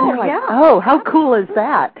they're like, oh, how cool is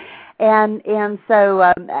that? And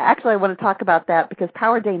so actually I want to talk about that because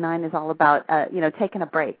Power Day 9 is all about, taking a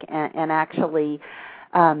break and actually,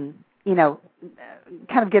 kind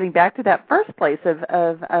of getting back to that first place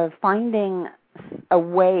of finding a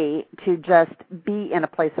way to just be in a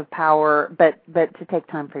place of power, but to take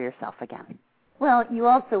time for yourself again. Well, you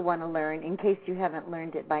also want to learn, in case you haven't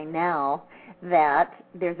learned it by now, that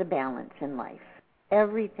there's a balance in life.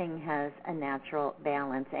 Everything has a natural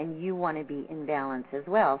balance, and you want to be in balance as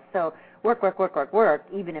well. So work,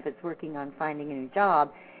 even if it's working on finding a new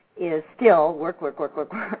job, is still work.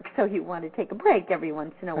 So you want to take a break every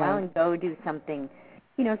once in a while and go do something,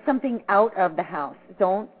 something out of the house.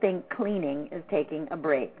 Don't think cleaning is taking a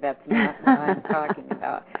break. That's not what I'm talking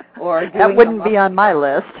about. Or that wouldn't be on my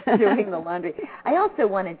list. Doing the laundry. I also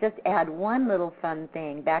want to just add one little fun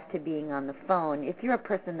thing back to being on the phone. If you're a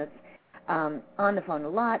person that's on the phone a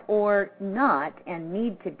lot or not and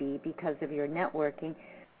need to be because of your networking,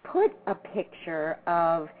 put a picture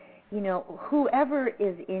of, whoever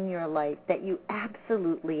is in your life that you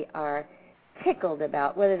absolutely are tickled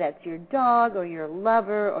about, whether that's your dog or your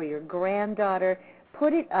lover or your granddaughter.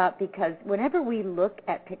 Put it up, because whenever we look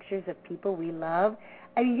at pictures of people we love,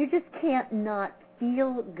 you just can't not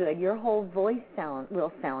feel good. Your whole voice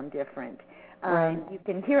will sound different. Right. You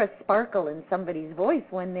can hear a sparkle in somebody's voice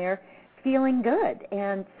when they're feeling good.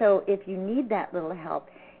 And so if you need that little help,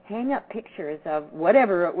 hang up pictures of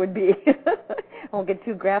whatever it would be. I won't get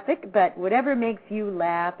too graphic, but whatever makes you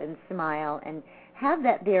laugh and smile, and have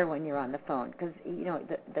that there when you're on the phone, because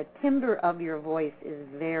the timbre of your voice is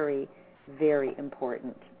very, very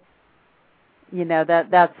important.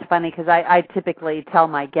 That's funny, because I typically tell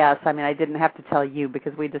my guests, I didn't have to tell you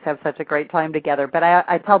because we just have such a great time together, but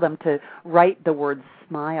I tell them to write the word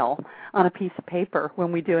smile on a piece of paper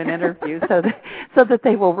when we do an interview so that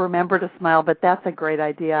they will remember to smile. But that's a great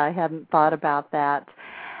idea. I hadn't thought about that.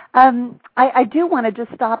 I do want to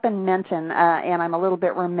just stop and mention, and I'm a little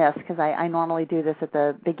bit remiss because I normally do this at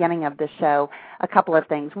the beginning of the show, a couple of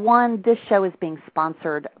things. One, this show is being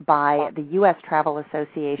sponsored by the U.S. Travel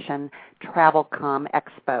Association TravelCom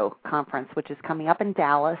Expo Conference, which is coming up in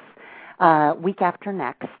Dallas week after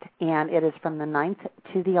next, and it is from the 9th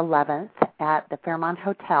to the 11th at the Fairmont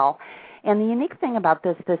Hotel. And the unique thing about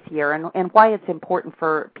this year, and why it's important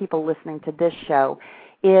for people listening to this show,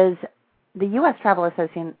 is the U.S. Travel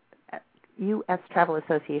Association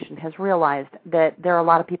has realized that there are a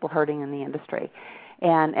lot of people hurting in the industry,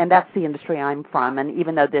 and that's the industry I'm from. And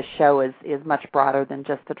even though this show is much broader than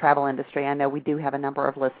just the travel industry, I know we do have a number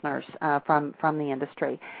of listeners from the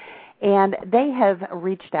industry. And they have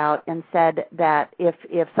reached out and said that if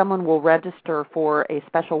someone will register for a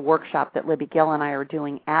special workshop that Libby Gill and I are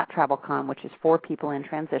doing at TravelCon, which is for people in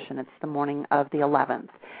transition, it's the morning of the 11th,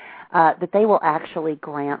 that they will actually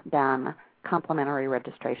grant them complimentary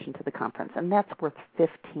registration to the conference, and that's worth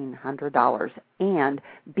 $1,500, and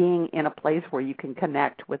being in a place where you can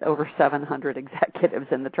connect with over 700 executives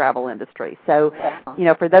in the travel industry. So,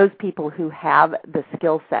 for those people who have the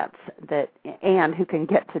skill sets and who can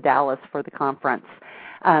get to Dallas for the conference,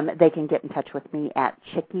 they can get in touch with me at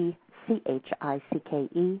Chicke,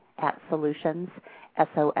 CHICKE, at Solutionz,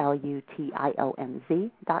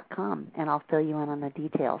 SOLUTIONZ.com, and I'll fill you in on the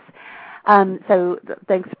details. So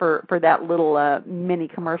thanks for that little mini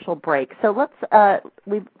commercial break. So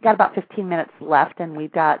we've got about 15 minutes left, and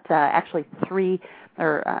we've got actually 3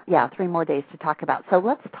 more days to talk about. So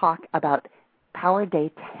let's talk about Power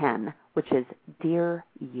Day 10, which is Dear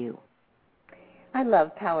You. I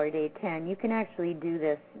love Power Day 10. You can actually do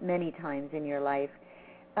this many times in your life.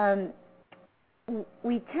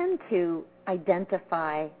 We tend to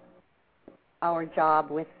identify our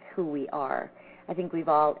job with who we are. I think we've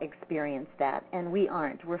all experienced that, and we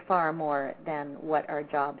aren't. We're far more than what our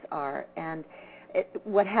jobs are. And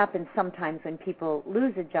what happens sometimes when people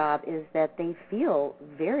lose a job is that they feel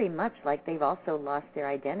very much like they've also lost their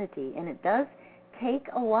identity, and it does take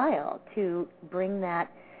a while to bring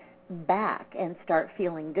that back and start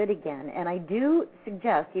feeling good again. And I do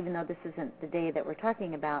suggest, even though this isn't the day that we're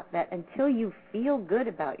talking about, that until you feel good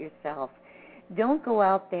about yourself, don't go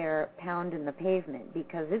out there pounding the pavement,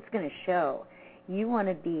 because it's going to show. You want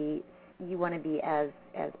to be as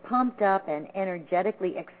pumped up and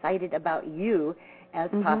energetically excited about you as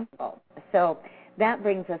possible. So that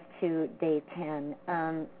brings us to day 10.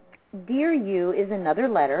 Dear You is another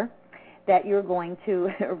letter that you're going to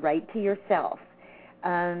write to yourself.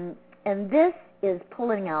 And this is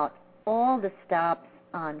pulling out all the stops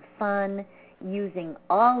on fun, using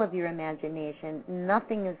all of your imagination.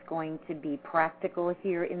 Nothing is going to be practical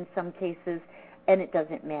here in some cases, and it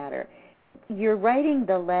doesn't matter. You're writing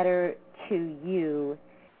the letter to you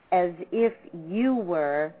as if you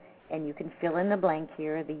were, and you can fill in the blank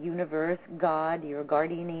here, the universe, God, your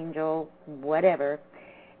guardian angel, whatever,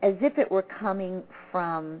 as if it were coming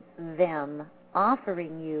from them,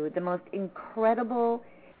 offering you the most incredible,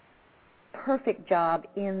 perfect job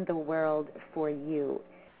in the world for you.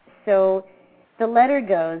 So the letter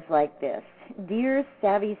goes like this. Dear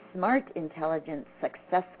savvy, smart, intelligent,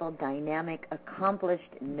 successful, dynamic, accomplished,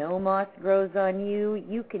 no moss grows on you.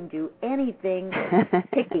 You can do anything.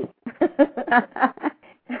 Picky.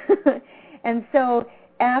 And so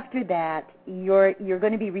after that, you're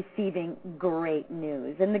going to be receiving great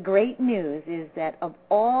news. And the great news is that of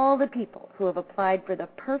all the people who have applied for the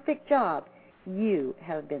perfect job, you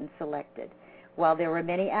have been selected. While there were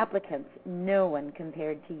many applicants, no one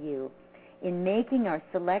compared to you. In making our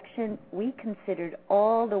selection, we considered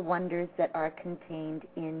all the wonders that are contained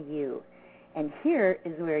in you. And here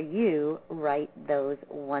is where you write those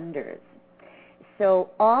wonders. So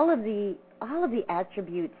all of the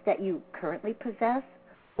attributes that you currently possess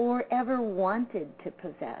or ever wanted to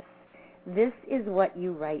possess, this is what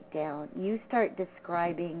you write down. You start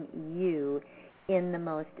describing you in the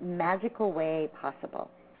most magical way possible.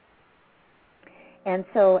 And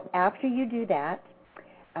so after you do that,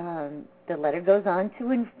 the letter goes on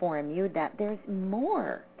to inform you that there's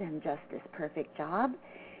more than just this perfect job.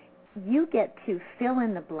 You get to fill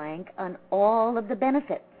in the blank on all of the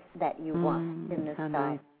benefits that you want in this job.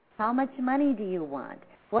 Nice. How much money do you want?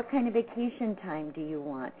 What kind of vacation time do you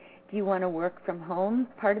want? Do you want to work from home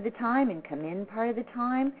part of the time and come in part of the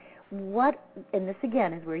time? And this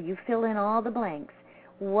again is where you fill in all the blanks.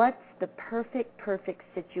 What's the perfect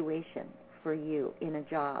situation for you in a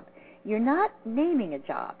job? You're not naming a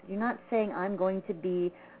job. You're not saying, I'm going to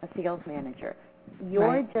be a sales manager.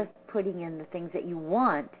 You're just putting in the things that you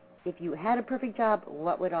want. If you had a perfect job,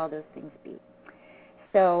 what would all those things be?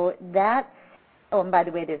 So that's, oh, and by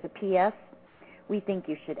the way, there's a P.S. We think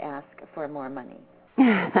you should ask for more money.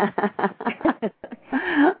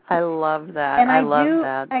 I love that. And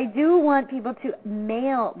I do want people to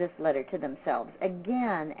mail this letter to themselves.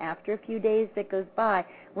 Again, after a few days that goes by,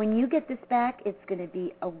 when you get this back, it's going to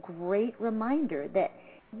be a great reminder that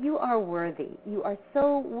you are worthy. You are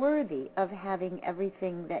so worthy of having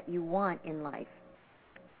everything that you want in life.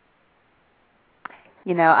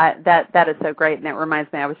 You know, that is so great, and it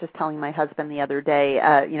reminds me, I was just telling my husband the other day,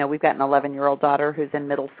 we've got an 11-year-old daughter who's in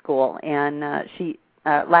middle school, and she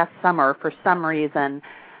last summer, for some reason,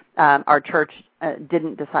 our church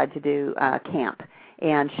didn't decide to do camp,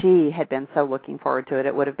 and she had been so looking forward to it.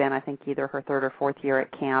 It would have been, I think, either her third or fourth year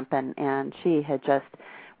at camp, and she had just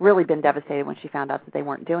really been devastated when she found out that they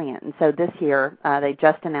weren't doing it. And so this year, they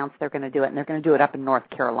just announced they're going to do it, and they're going to do it up in North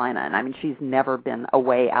Carolina. And, I mean, she's never been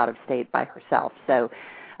away out of state by herself, so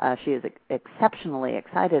she is exceptionally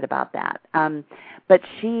excited about that. But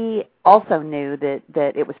she also knew that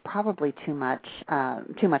it was probably too much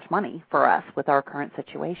money for us with our current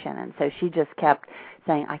situation. And so she just kept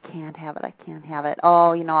saying, I can't have it.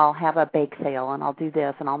 Oh, I'll have a bake sale, and I'll do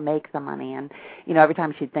this, and I'll make the money. And, every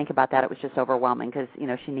time she'd think about that, it was just overwhelming because,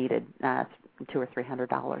 she needed $200 or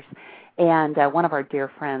 $300. And one of our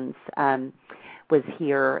dear friends was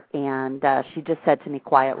here, and she just said to me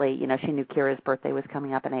quietly, she knew Kira's birthday was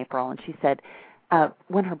coming up in April, and she said,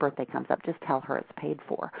 when her birthday comes up, just tell her it's paid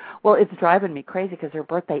for. Well, it's driving me crazy because her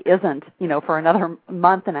birthday isn't, for another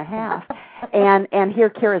month and a half. And here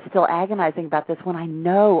Kira's still agonizing about this when I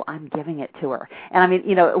know I'm giving it to her. And I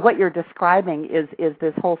mean, what you're describing is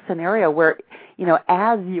this whole scenario where,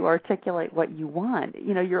 as you articulate what you want,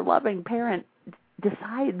 your loving parent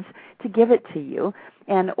decides to give it to you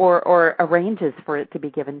and or arranges for it to be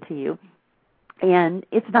given to you. And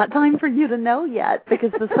it's not time for you to know yet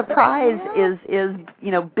because the surprise is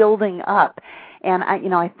building up. And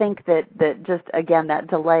I think that just again that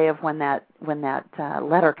delay of when that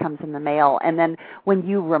letter comes in the mail, and then when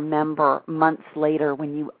you remember months later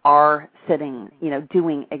when you are sitting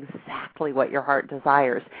doing exactly what your heart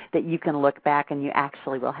desires, that you can look back and you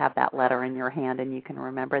actually will have that letter in your hand and you can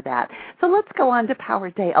remember that. So let's go on to Power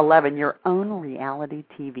Day 11, your own reality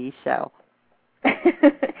TV show.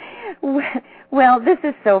 Well, this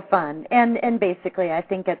is so fun, and basically I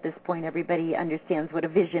think at this point everybody understands what a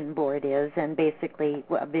vision board is, and basically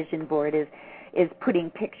what a vision board is putting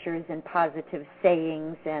pictures and positive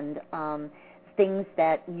sayings and things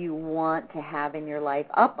that you want to have in your life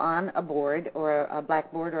up on a board or a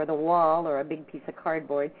blackboard or the wall or a big piece of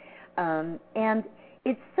cardboard, and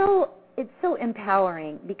it's so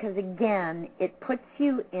empowering because, again, it puts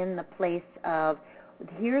you in the place of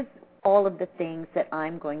here's all of the things that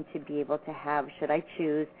I'm going to be able to have should I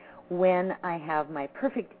choose when I have my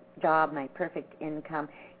perfect job, my perfect income.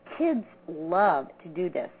 Kids love to do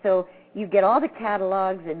this. So you get all the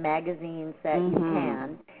catalogs and magazines that you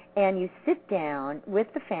can, and you sit down with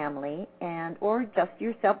the family and or just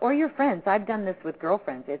yourself or your friends. I've done this with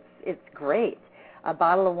girlfriends. It's great. A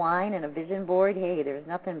bottle of wine and a vision board, hey, there's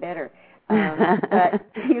nothing better. But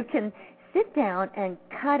you can sit down and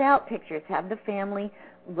cut out pictures, have the family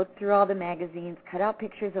look through all the magazines, cut out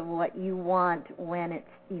pictures of what you want when it's,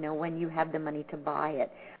 when you have the money to buy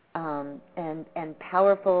it, and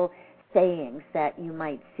powerful sayings that you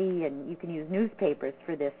might see, and you can use newspapers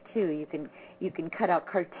for this too. You can cut out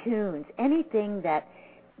cartoons, anything that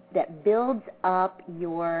builds up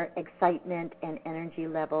your excitement and energy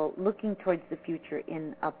level looking towards the future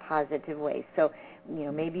in a positive way. So,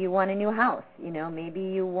 maybe you want a new house, maybe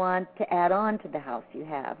you want to add on to the house you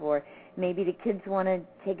have, or maybe the kids want to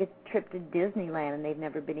take a trip to Disneyland and they've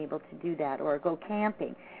never been able to do that, or go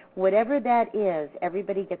camping. Whatever that is,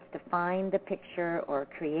 everybody gets to find the picture or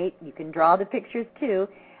create. You can draw the pictures too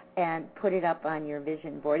and put it up on your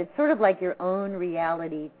vision board. It's sort of like your own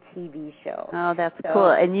reality TV show. Oh, that's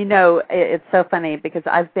cool. And it's so funny because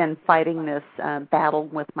I've been fighting this battle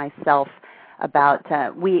with myself about,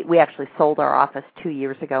 we actually sold our office 2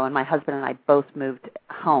 years ago, and my husband and I both moved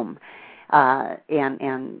home.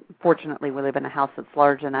 And fortunately, we live in a house that's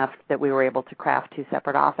large enough that we were able to craft 2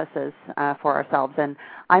 separate offices for ourselves. And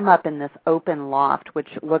I'm up in this open loft, which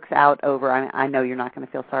looks out over, I know you're not going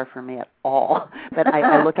to feel sorry for me at all, but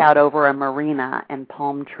I look out over a marina and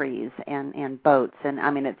palm trees and boats. And,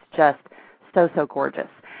 it's just so gorgeous.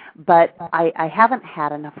 But I haven't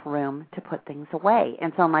had enough room to put things away.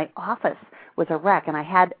 And so my office was a wreck, and I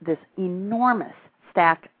had this enormous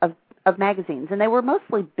stack of magazines, and they were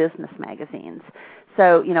mostly business magazines.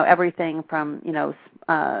 So, everything from,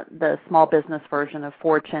 the small business version of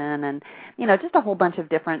Fortune and, just a whole bunch of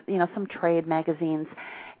different, some trade magazines.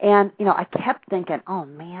 And, I kept thinking, oh,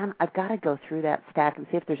 man, I've got to go through that stack and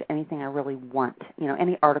see if there's anything I really want,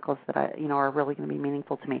 any articles that are really going to be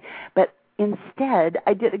meaningful to me. But instead,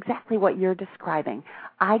 I did exactly what you're describing.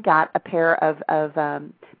 I got a pair of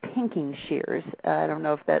pinking shears. I don't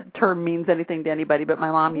know if that term means anything to anybody, but my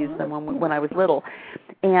mom used them when I was little.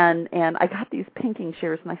 And I got these pinking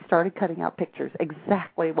shears, and I started cutting out pictures,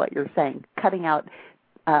 exactly what you're saying, cutting out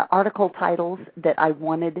article titles that I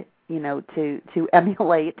wanted to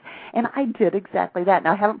emulate, and I did exactly that.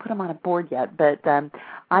 Now, I haven't put them on a board yet, but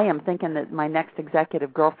I am thinking that my next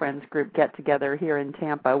executive girlfriends group get-together here in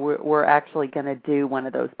Tampa, we're actually going to do one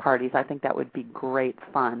of those parties. I think that would be great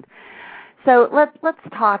fun. So let's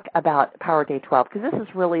talk about Power Day 12, because this is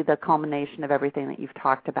really the culmination of everything that you've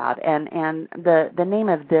talked about, and the name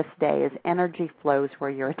of this day is Energy Flows Where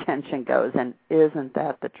Your Attention Goes, and isn't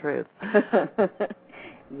that the truth?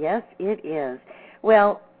 Yes, it is.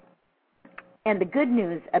 Well, and the good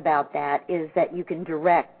news about that is that you can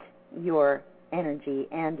direct your energy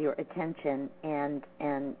and your attention and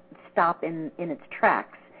stop in its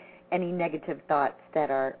tracks any negative thoughts that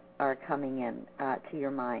are coming in to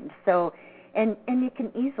your mind. So, and it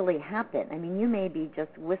can easily happen. You may be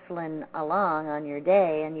just whistling along on your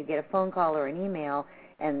day and you get a phone call or an email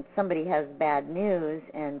and somebody has bad news,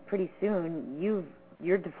 and pretty soon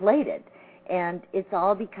you're deflated. And it's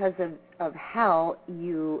all because of how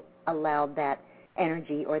you allowed that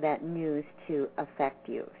energy or that news to affect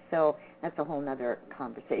you. So that's a whole other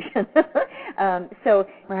conversation.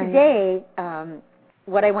 Today,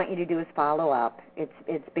 what I want you to do is follow up.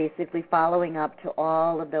 It's basically following up to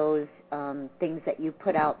all of those things that you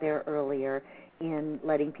put out there earlier in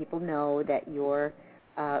letting people know that you're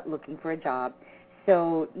looking for a job.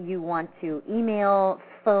 So you want to email,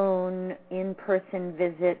 phone, in-person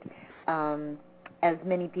visit, as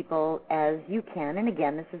many people as you can. And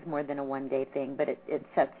again, this is more than a one-day thing, but it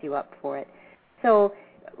sets you up for it. So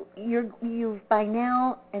you've by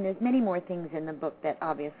now, and there's many more things in the book that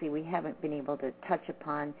obviously we haven't been able to touch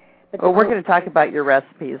upon. But we're going to talk about your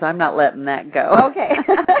recipes. I'm not letting that go. Okay.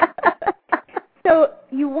 So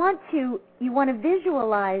you want to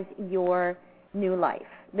visualize your new life.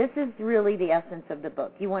 This is really the essence of the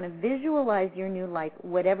book. You want to visualize your new life,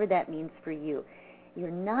 whatever that means for you. you're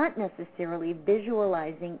not necessarily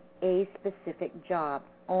visualizing a specific job,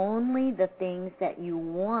 only the things that you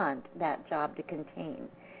want that job to contain.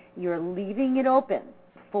 You're leaving it open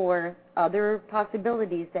for other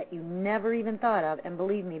possibilities that you never even thought of, and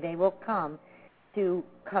believe me, they will come into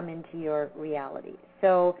your reality.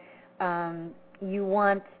 So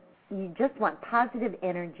you just want positive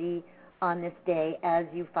energy on this day as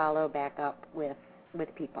you follow back up with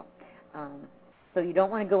people. So you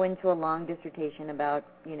don't want to go into a long dissertation about,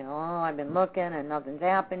 I've been looking and nothing's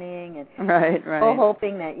happening, and right.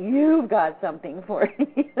 hoping that you've got something for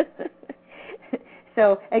me.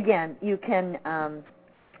 So again, you can,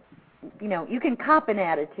 you can cop an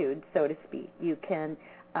attitude, so to speak. You can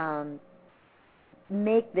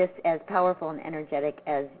make this as powerful and energetic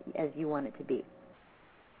as you want it to be.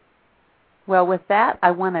 Well, with that, I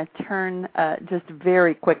want to turn just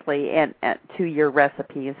very quickly to your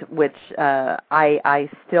recipes, which I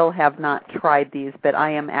still have not tried these, but I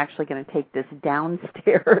am actually going to take this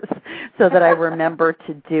downstairs so that I remember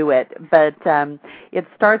to do it. But it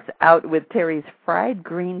starts out with Terry's fried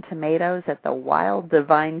green tomatoes at the Wild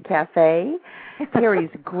Divine Cafe, Terry's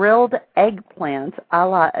grilled eggplant a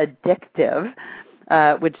la addictive,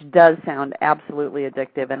 which does sound absolutely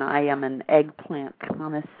addictive, and I am an eggplant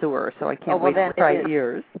connoisseur, so I can't wait to try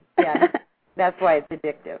yours. Yeah, that's why it's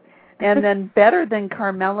addictive. And then better than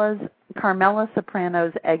Carmela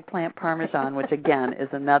Soprano's eggplant parmesan, which again is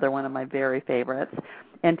another one of my very favorites,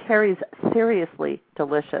 and Terry's seriously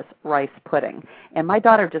delicious rice pudding. And my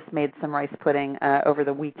daughter just made some rice pudding over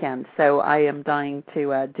the weekend, so I am dying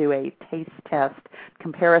to do a taste test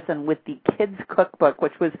comparison with the kids' cookbook,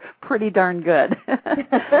 which was pretty darn good.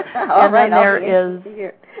 And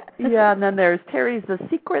then there's Terry's The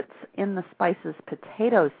Secrets in the Spices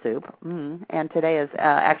potato soup. And today is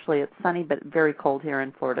actually it's sunny but very cold here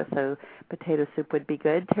in Florida, so potato soup would be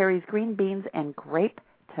good. Terry's green beans and grape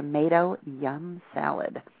tomato yum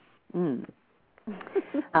salad.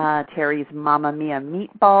 Terry's Mamma Mia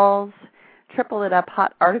meatballs, triple it up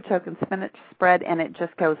hot artichoke and spinach spread, and it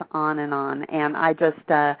just goes on. And I just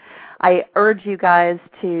I urge you guys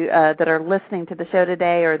to that are listening to the show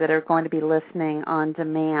today or that are going to be listening on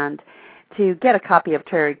demand to get a copy of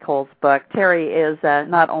Terry Kohl's book. Terry is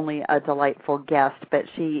not only a delightful guest, but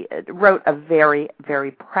she wrote a very,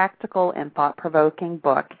 very practical and thought-provoking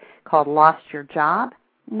book called Lost Your Job?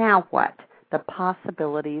 Now what? The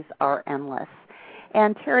possibilities are endless.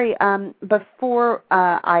 And Terry, before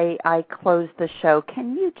I close the show,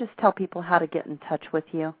 can you just tell people how to get in touch with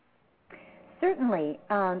you? Certainly.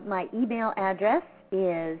 My email address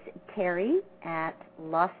is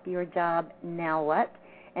terry@lostyourjobnowwhat,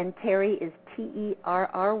 and Terry is Terry.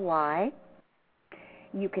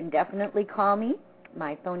 You can definitely call me.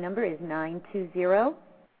 My phone number is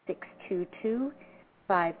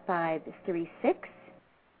 920-622-5536.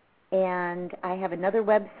 And I have another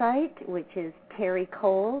website, which is Terry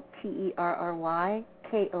Kohl,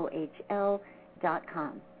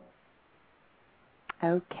 TerryKohl.com.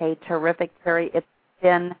 Okay, terrific, Terry. It's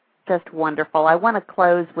been just wonderful. I want to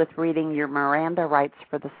close with reading your Miranda Rights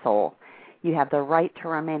for the Soul. You have the right to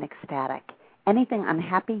remain ecstatic. Anything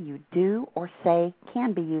unhappy you do or say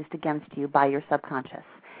can be used against you by your subconscious.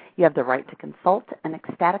 You have the right to consult an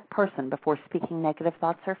ecstatic person before speaking negative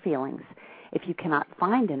thoughts or feelings. If you cannot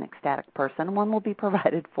find an ecstatic person, one will be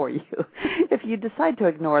provided for you. If you decide to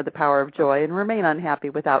ignore the power of joy and remain unhappy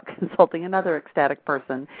without consulting another ecstatic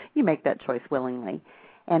person, you make that choice willingly.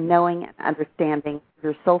 And knowing and understanding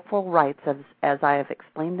your soulful rights as I have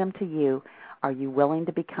explained them to you, are you willing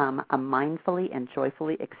to become a mindfully and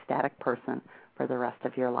joyfully ecstatic person for the rest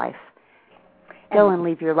of your life? Go and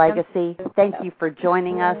leave your legacy. Thank you for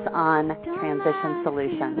joining us on Transition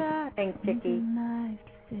Solutions. Thanks, Chicke.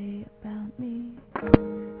 Say about me.